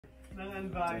ng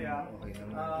Albaya.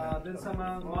 Dun sa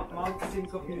Mount 5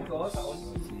 Picos,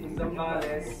 in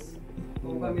Zambales.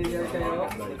 Kung familiar kayo,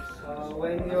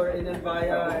 when you're in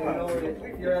Albaya, you know, if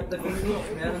you're at the beach,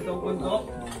 meron tong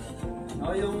bundok.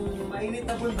 Yung mainit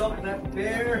na bundok, that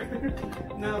bare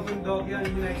na bundok, yan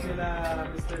yung next nila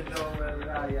Mr. Joel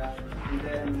Raya. And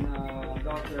then,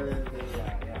 Dr.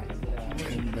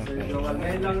 Mr. Joel.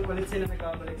 Ngayon lang ulit sila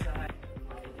nagkabalik sa hike.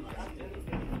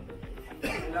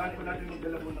 Kailangan po natin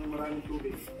magdala mo ng maraming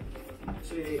tubig.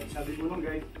 Kasi sabi mo nung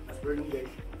guys, as per nung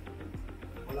guys,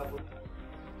 wala po.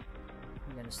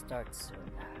 I'm gonna start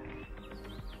soon.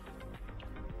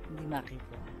 Hindi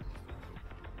makita.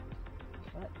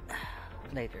 But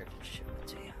later, I'll show it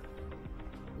to you.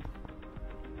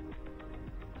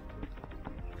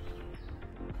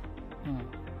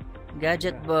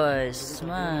 Gadget boys,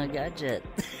 gadget.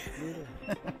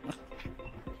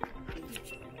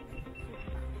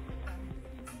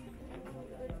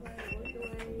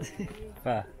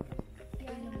 Pa.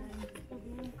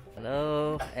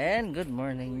 Hello and good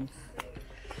morning.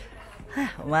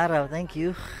 Umaraw, thank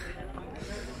you.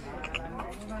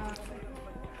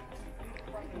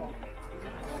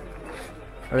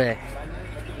 Pare.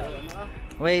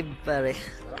 Wave pare.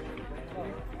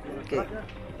 Okay.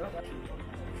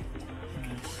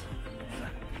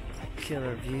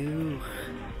 Killer view.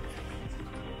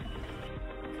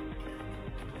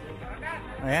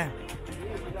 Ayan.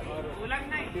 Ulang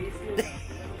na eh.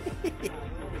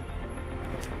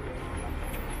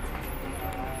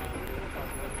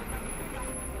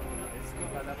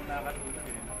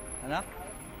 Ano?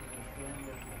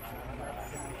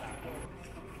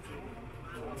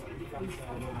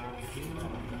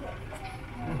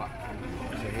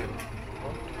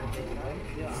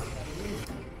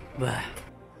 Bah.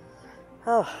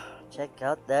 Oh, check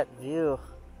out that view.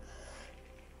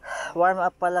 Warm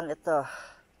up pa lang ito.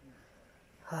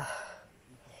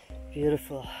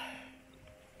 Beautiful.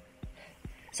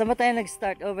 Saan ba tayo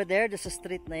nag-start? Over there? Doon sa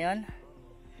street na yon?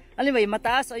 Ano ba? Yung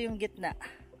mataas o yung gitna?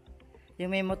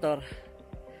 Yung may motor?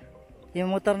 Yung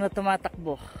motor na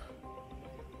tumatakbo?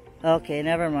 Okay,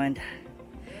 never mind.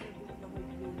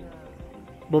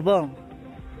 Bubong.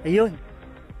 Ayun.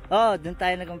 Oh, doon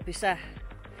tayo nag-umpisa.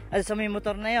 At sa may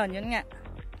motor na yon, yun nga.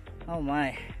 Oh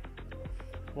my.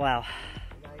 Wow.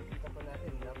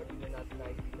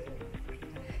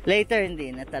 Later,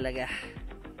 hindi na talaga.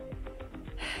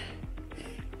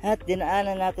 At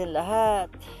dinaanan natin lahat.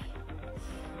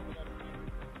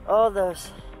 All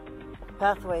those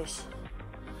pathways.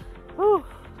 Whew.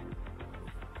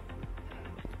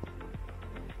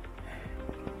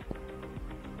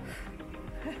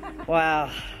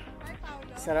 Wow.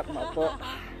 Sarap maupo.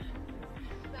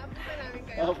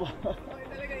 Opo.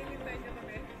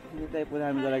 Hinintay po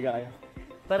namin talaga kayo.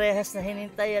 Parehas na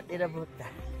hinintay at inabuta.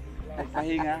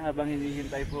 Pahinga habang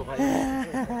hinihintay po kayo.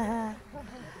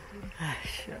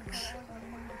 Shucks.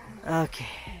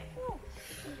 Okay.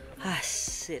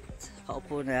 Sit.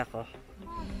 Kaupo na ako.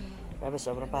 Grabe,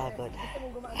 sobrang pagod.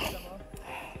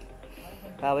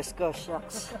 Pawis ko,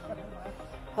 shucks.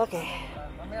 Okay.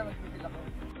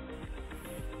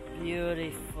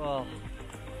 Beautiful.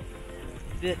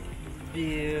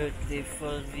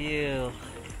 Beautiful view.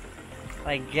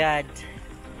 My God.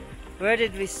 Where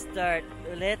did we start?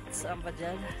 Ulit? Saan pa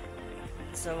dyan?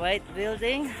 Sa white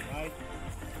building? White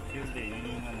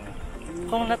building.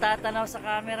 Kung natatanaw sa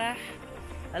camera.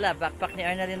 Ala, backpack ni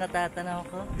Arna rin natatanaw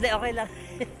ko. Hindi, okay lang.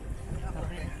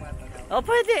 Okay. Oh,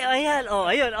 pwede. Ayan. Oh,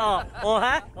 ayun. Oh. Oh,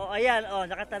 ha? Oh, ayan. Oh,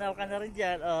 nakatanaw ka na rin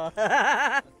dyan. Oh.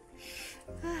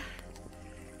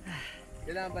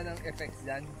 Kailangan ba ng effects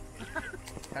dyan?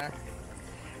 Ha?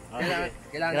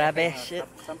 Kailangan Grabe, shit.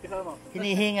 Tampisaw mo.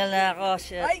 Hinihingal na ako,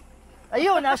 shit.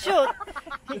 Ayun, shoot.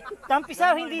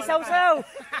 Tampisaw, hindi sausaw.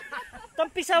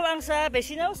 Tampisaw ang sabi.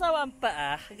 Sinausaw ang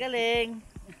paa. Galing.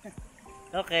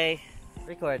 Okay.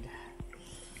 Record.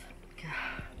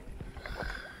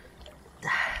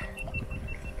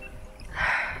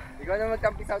 Ikaw na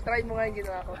magtampisaw. Try mo nga yung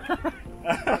ginawa ko.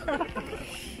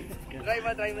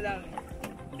 Try mo lang.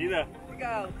 Hindi na.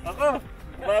 Ikaw. Ako!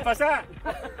 Mapasa!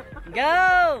 Go!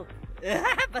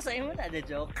 Basahin mo na, the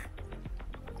joke.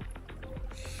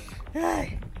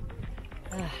 Ay.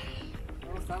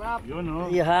 Oh, sarap. Yun o.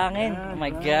 Yung hangin. Oh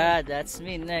my God, that's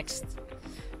me next.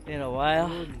 In a while.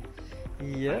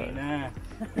 Yeah.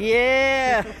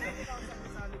 Yeah!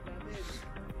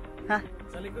 Ha?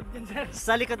 Sa likod din sir.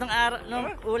 Sa likod ng araw,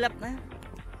 ng ulap na.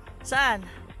 Saan?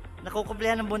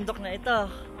 Nakukublihan ng bundok na ito.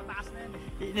 Mataas na yan.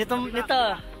 Nito.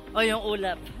 Oh, yung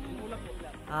ulap. Yung ulap.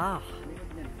 Ah.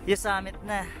 Yung summit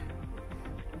na.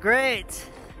 Great!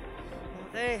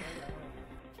 Okay.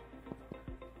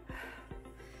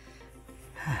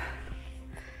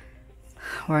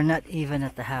 We're not even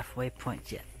at the halfway point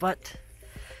yet, but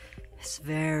it's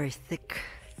very thick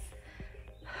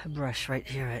brush right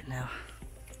here right now,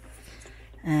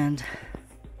 and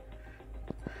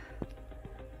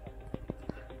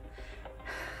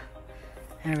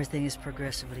everything is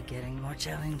progressively getting more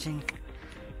challenging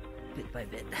bit by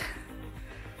bit.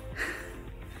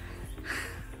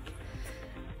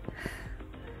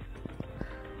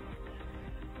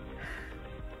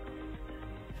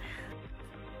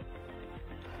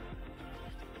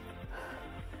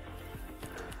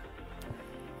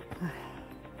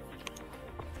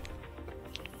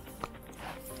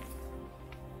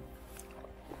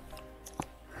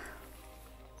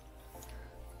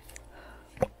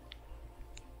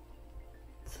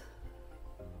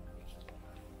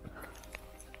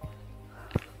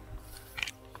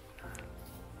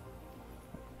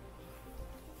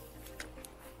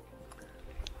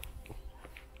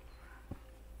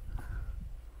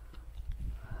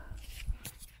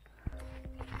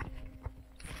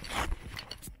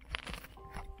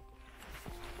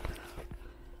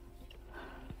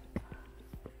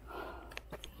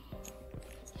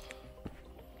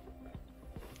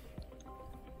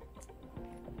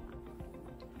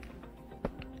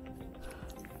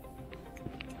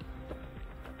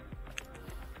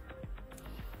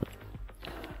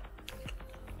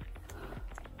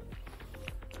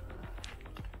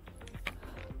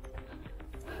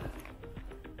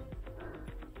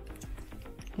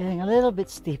 Getting a little bit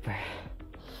steeper.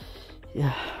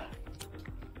 Yeah.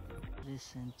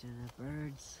 Listen to the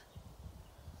birds,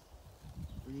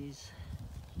 please.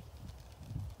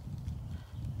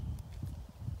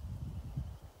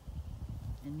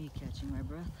 And me catching my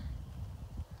breath.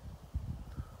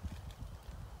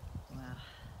 Wow.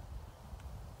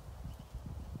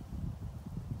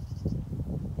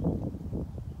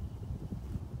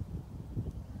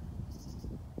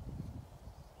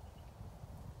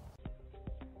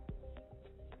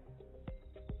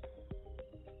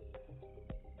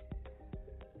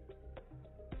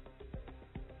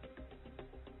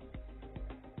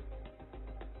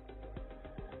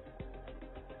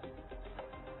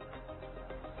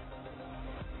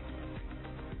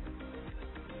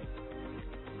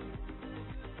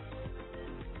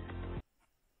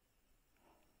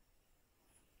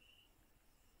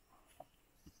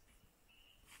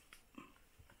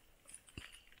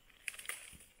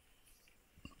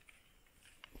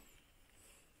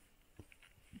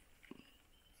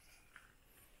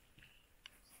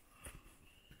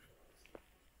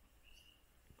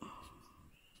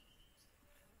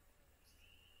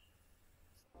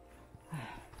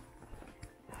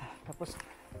 Tapos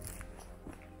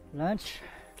lunch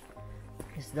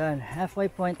is done.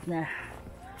 Halfway point na.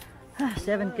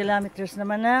 7 kilometers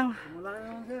naman ng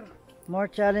more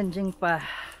challenging pa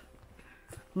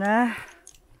na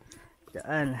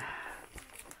daan.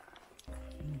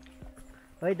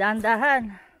 Hoy,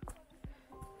 dahan-dahan.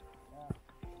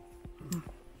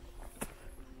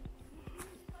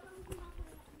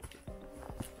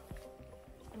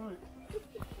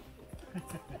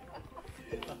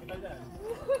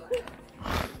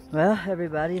 Well,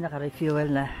 everybody,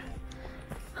 naka-refuel na.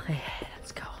 Okay,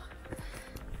 let's go.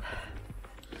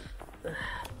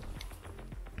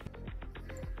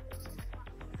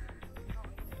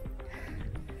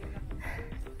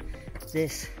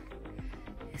 This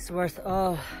is worth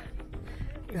all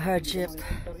the hardship.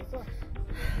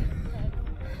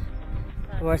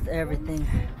 Worth everything.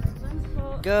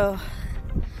 Go.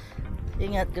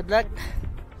 Ingat, good luck.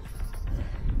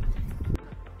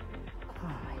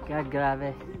 God,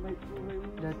 grabe.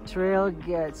 The trail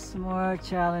gets more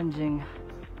challenging.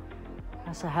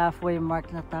 Nasa halfway mark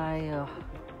na tayo.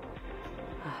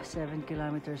 7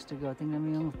 kilometers to go. Tingnan mo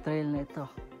yung trail na ito.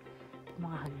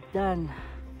 Mga hagdan.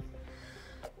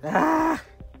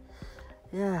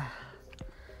 Yeah.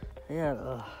 Ayan,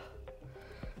 oh.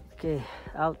 Okay,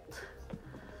 out.